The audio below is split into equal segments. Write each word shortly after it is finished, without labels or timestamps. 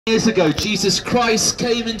Years ago, Jesus Christ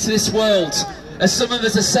came into this world, as some of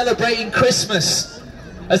us are celebrating Christmas.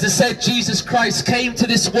 As I said, Jesus Christ came to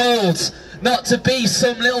this world not to be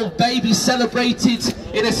some little baby celebrated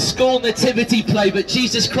in a school nativity play, but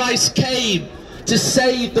Jesus Christ came to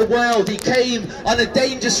save the world. He came on a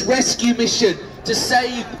dangerous rescue mission to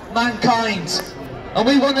save mankind. And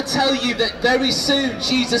we want to tell you that very soon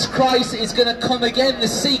Jesus Christ is going to come again, the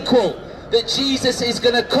sequel. That Jesus is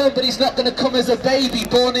going to come, but he's not going to come as a baby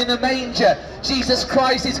born in a manger. Jesus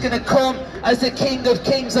Christ is going to come as the King of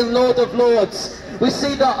Kings and Lord of Lords. We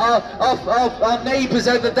see that our neighbours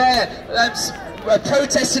over there are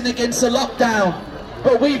protesting against the lockdown.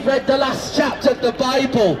 But we've read the last chapter of the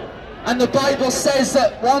Bible, and the Bible says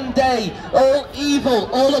that one day all evil,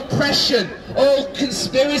 all oppression, all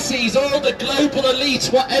conspiracies, all the global elite,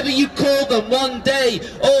 whatever you call them, one day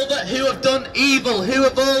all that who have done evil, who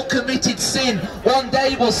have all committed sin, one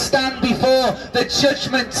day will stand before the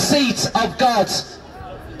judgment seat of God.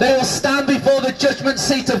 They will stand before the judgment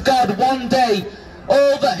seat of God one day.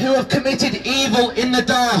 All that who have committed evil in the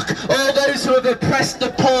dark, all those who have oppressed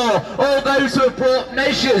the poor, all those who have brought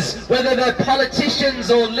measures, whether they're politicians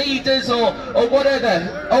or leaders or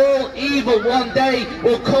whatever, all evil one day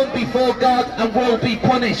will come before God and will be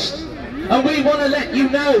punished. And we want to let you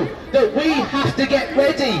know that we have to get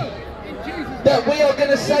ready. That we are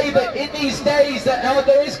going to say that in these days that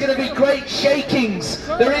there is going to be great shakings,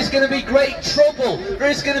 there is going to be great trouble,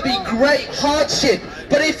 there is going to be great hardship.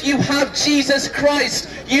 But if you have Jesus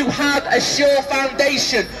Christ, you have a sure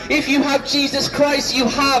foundation. If you have Jesus Christ, you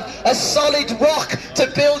have a solid rock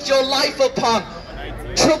to build your life upon.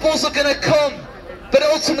 Troubles are going to come. But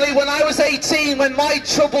ultimately, when I was 18, when my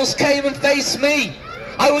troubles came and faced me,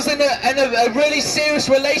 I was in a really serious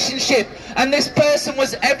relationship, and this person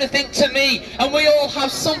was everything to me. And we all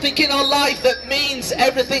have something in our life that means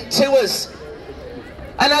everything to us.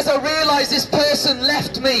 And as I realised this person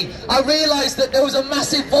left me, I realised that there was a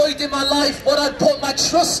massive void in my life. What I'd put my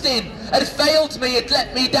trust in had failed me, had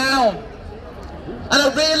let me down. And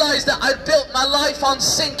I realised that I'd built my life on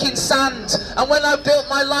sinking sand. And when I built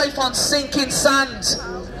my life on sinking sand,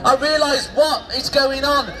 I realised what is going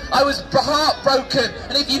on. I was heartbroken,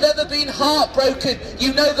 and if you've ever been heartbroken,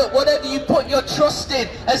 you know that whatever you put your trust in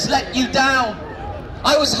has let you down.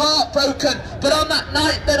 I was heartbroken, but on that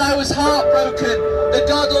night that I was heartbroken, the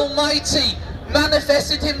God Almighty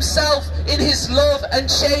manifested himself in his love and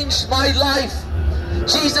changed my life.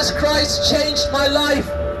 Jesus Christ changed my life.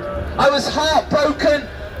 I was heartbroken,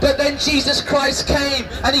 but then Jesus Christ came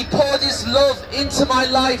and he poured his love into my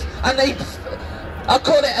life, and I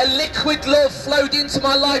call it a liquid love flowed into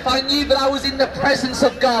my life. I knew that I was in the presence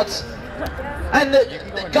of God, and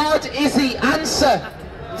that God is the answer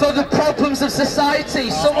for the problems of society.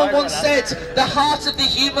 Someone once said, the heart of the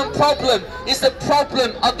human problem is the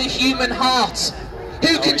problem of the human heart.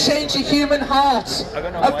 Who can change a human heart?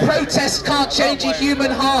 A protest can't change a human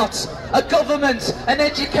heart. A government, an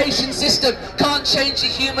education system can't change a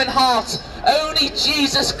human heart. Only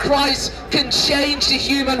Jesus Christ can change the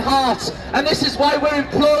human heart. And this is why we're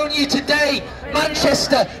imploring you today,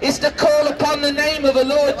 Manchester, is to call upon the name of the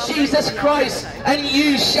Lord Jesus Christ, and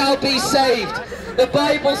you shall be saved. The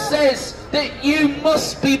Bible says that you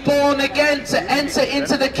must be born again to enter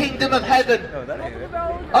into the kingdom of heaven.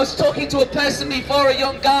 I was talking to a person before, a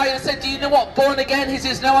young guy, and I said, do you know what born again is? He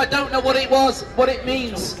says, no, I don't know what it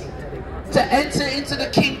means. To enter into the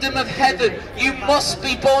kingdom of heaven, you must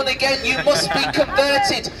be born again, you must be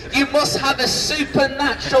converted, you must have a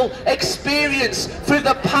supernatural experience through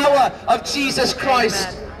the power of Jesus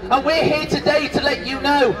Christ. And we're here today to let you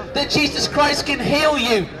know that Jesus Christ can heal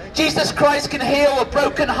you. Jesus Christ can heal a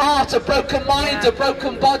broken heart, a broken mind, a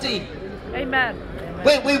broken body. Amen.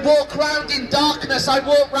 We walk around in darkness. I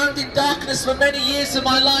walked around in darkness for many years of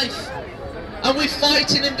my life. And we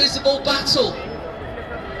fight an invisible battle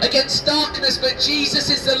against darkness, but Jesus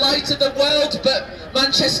is the light of the world. But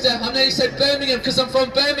Manchester, I know you said Birmingham because I'm from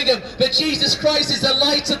Birmingham, but Jesus Christ is the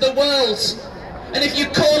light of the world. And if you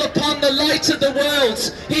call upon the light of the world,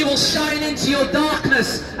 he will shine into your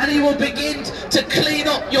darkness and he will begin to clean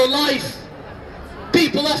up your life.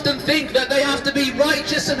 People often think that they have to be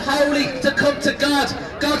righteous and holy to come to God.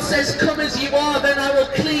 God says, come as you are, then I will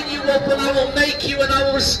clean you up and I will make you and I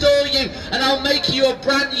will restore you and I'll make you a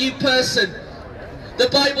brand new person. The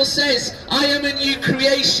Bible says, I am a new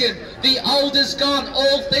creation. The old is gone,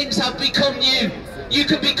 all things have become new. You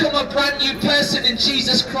can become a brand new person in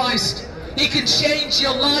Jesus Christ. He can change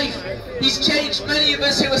your life. He's changed many of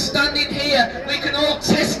us who are standing here. We can all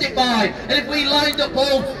testify. And if we lined up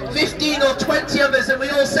all 15 or 20 of us and we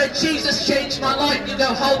all said, Jesus changed my life, you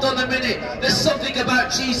go, hold on a minute. There's something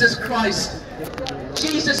about Jesus Christ.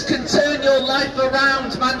 Jesus can turn your life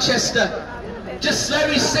around, Manchester. Just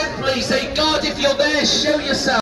very simply say, God, if you're there, show yourself.